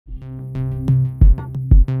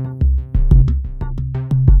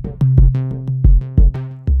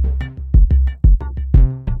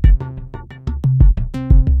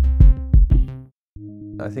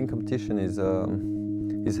competition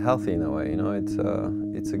is healthy in a way. You know,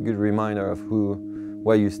 it's a good reminder of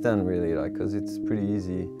where you stand really, like, because it's pretty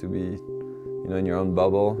easy to be, you know, in your own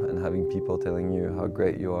bubble and having people telling you how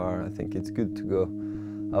great you are. I think it's good to go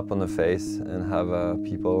up on the face and have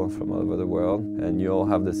people from all over the world, and you all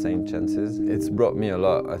have the same chances. It's brought me a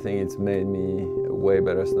lot. I think it's made me a way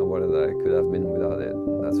better snowboarder than I could have been without it,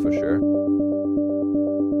 that's for sure.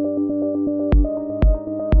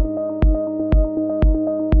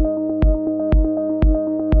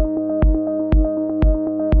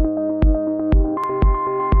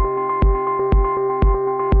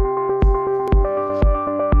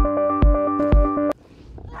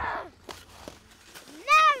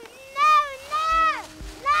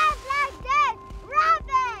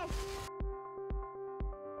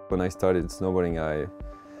 When I started snowboarding,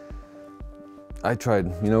 I tried,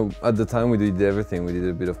 you know, at the time we did everything. We did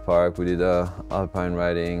a bit of park, we did alpine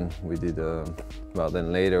riding, we did, well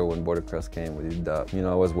then later when boardercross came, we did that. You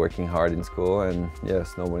know, I was working hard in school, and yeah,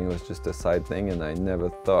 snowboarding was just a side thing, and I never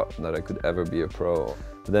thought that I could ever be a pro.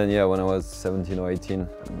 But then yeah, when I was 17 or 18,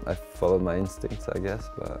 I followed my instincts, I guess,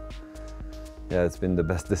 but yeah, it's been the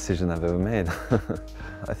best decision I've ever made.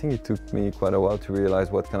 I think it took me quite a while to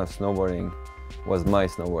realize what kind of snowboarding was my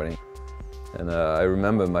snowboarding. And I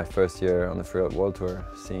remember my first year on the Freeride World Tour,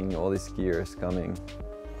 seeing all these skiers coming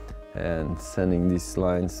and sending these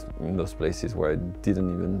lines in those places where I didn't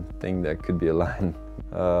even think there could be a line.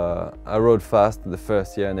 I rode fast the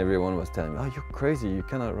first year, and everyone was telling me, "Oh, you're crazy, you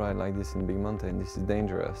cannot ride like this in big mountain, this is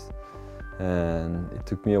dangerous." And it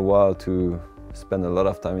took me a while to spend a lot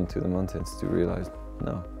of time into the mountains to realize,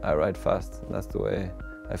 no, I ride fast, that's the way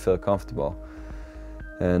I feel comfortable.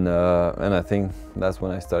 And I think that's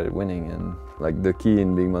when I started winning. And like the key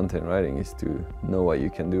in big mountain riding is to know what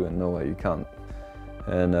you can do and know what you can't.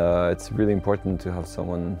 And it's really important to have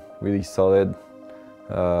someone really solid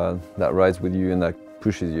that rides with you and that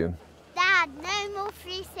pushes you. Dad, no more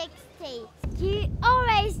 360. You're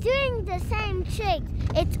always doing the same trick.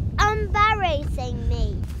 It's embarrassing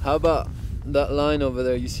me. How about that line over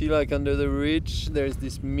there? You see, like under the ridge, there's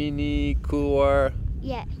this mini couloir.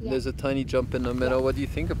 Yeah. There's a tiny jump in the middle. Yeah. What do you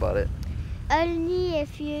think about it? Only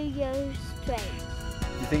if you go straight.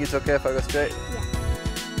 You think it's okay if I go straight? Yeah.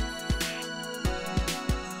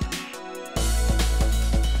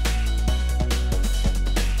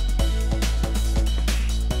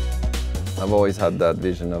 I've always had that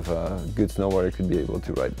vision of a good snowboarder could be able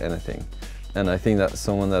to ride anything. And I think that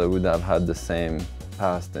someone that would have had the same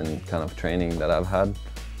past and kind of training that I've had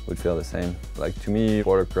would feel the same. Like, to me,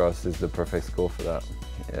 boardercross is the perfect school for that.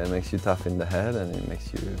 It makes you tough in the head, and it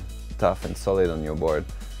makes you tough and solid on your board.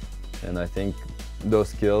 And I think those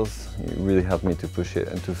skills really helped me to push it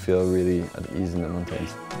and to feel really at ease in the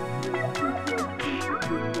mountains.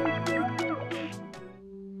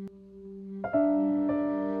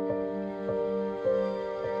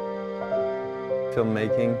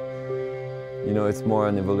 Filmmaking, you know, it's more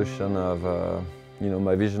an evolution of you know,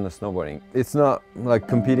 my vision of snowboarding. It's not like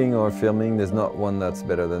competing or filming, there's not one that's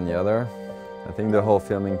better than the other. I think the whole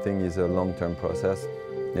filming thing is a long-term process.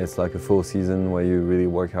 It's like a full season where you really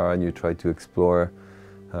work hard, you try to explore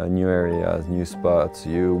new areas, new spots,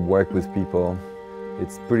 you work with people.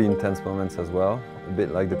 It's pretty intense moments as well, a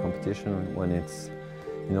bit like the competition when it's,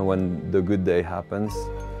 you know, when the good day happens,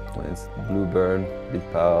 when it's bluebird, big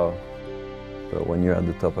pow. But when you're at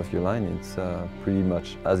the top of your line, it's pretty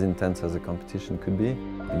much as intense as a competition could be.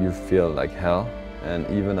 You feel like hell, and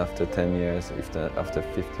even after 10 years, after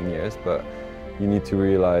 15 years, but you need to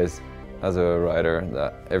realize as a rider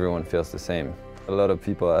that everyone feels the same. A lot of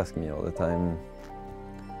people ask me all the time,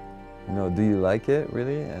 you know, do you like it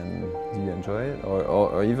really, and do you enjoy it?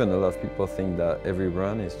 Or even a lot of people think that every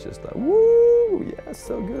run is just like, woo, yeah,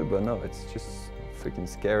 so good, but no, it's just freaking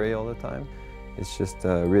scary all the time. It's just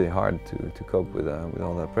really hard to cope with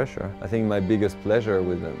all that pressure. I think my biggest pleasure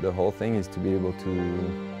with the whole thing is to be able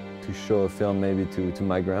to show a film maybe to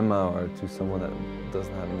my grandma or to someone that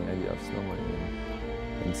doesn't have any idea of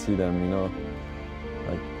snowboarding, and see them, you know,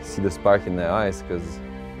 like see the spark in their eyes, because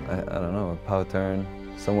I don't know, a pow turn,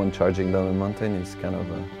 someone charging down a mountain is kind of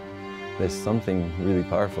there's something really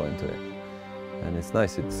powerful into it, and it's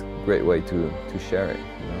nice. It's a great way to share it,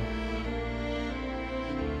 you know.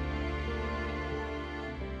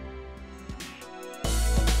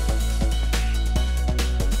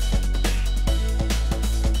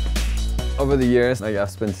 Over the years, like, I've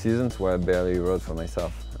spent seasons where I barely rode for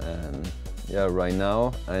myself, and yeah, right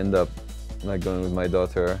now I end up like going with my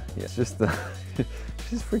daughter. Yeah, it's just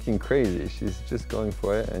she's freaking crazy. She's just going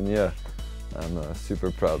for it, and yeah, I'm a super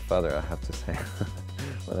proud father, I have to say.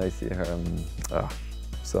 When I see her, I'm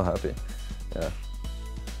so happy. Yeah.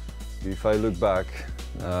 If I look back,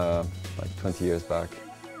 like 20 years back,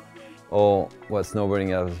 all what snowboarding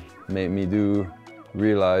has made me do,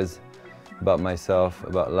 realize about myself,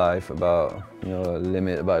 about life, about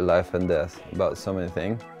limit, about life and death, about so many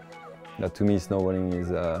things. That to me, snowboarding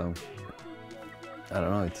is, I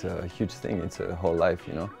don't know, it's a huge thing. It's a whole life,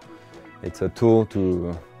 you know. It's a tool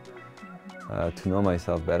to know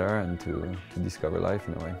myself better and to discover life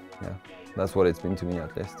in a way. Yeah, that's what it's been to me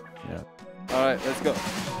at least. Yeah. All right, let's go.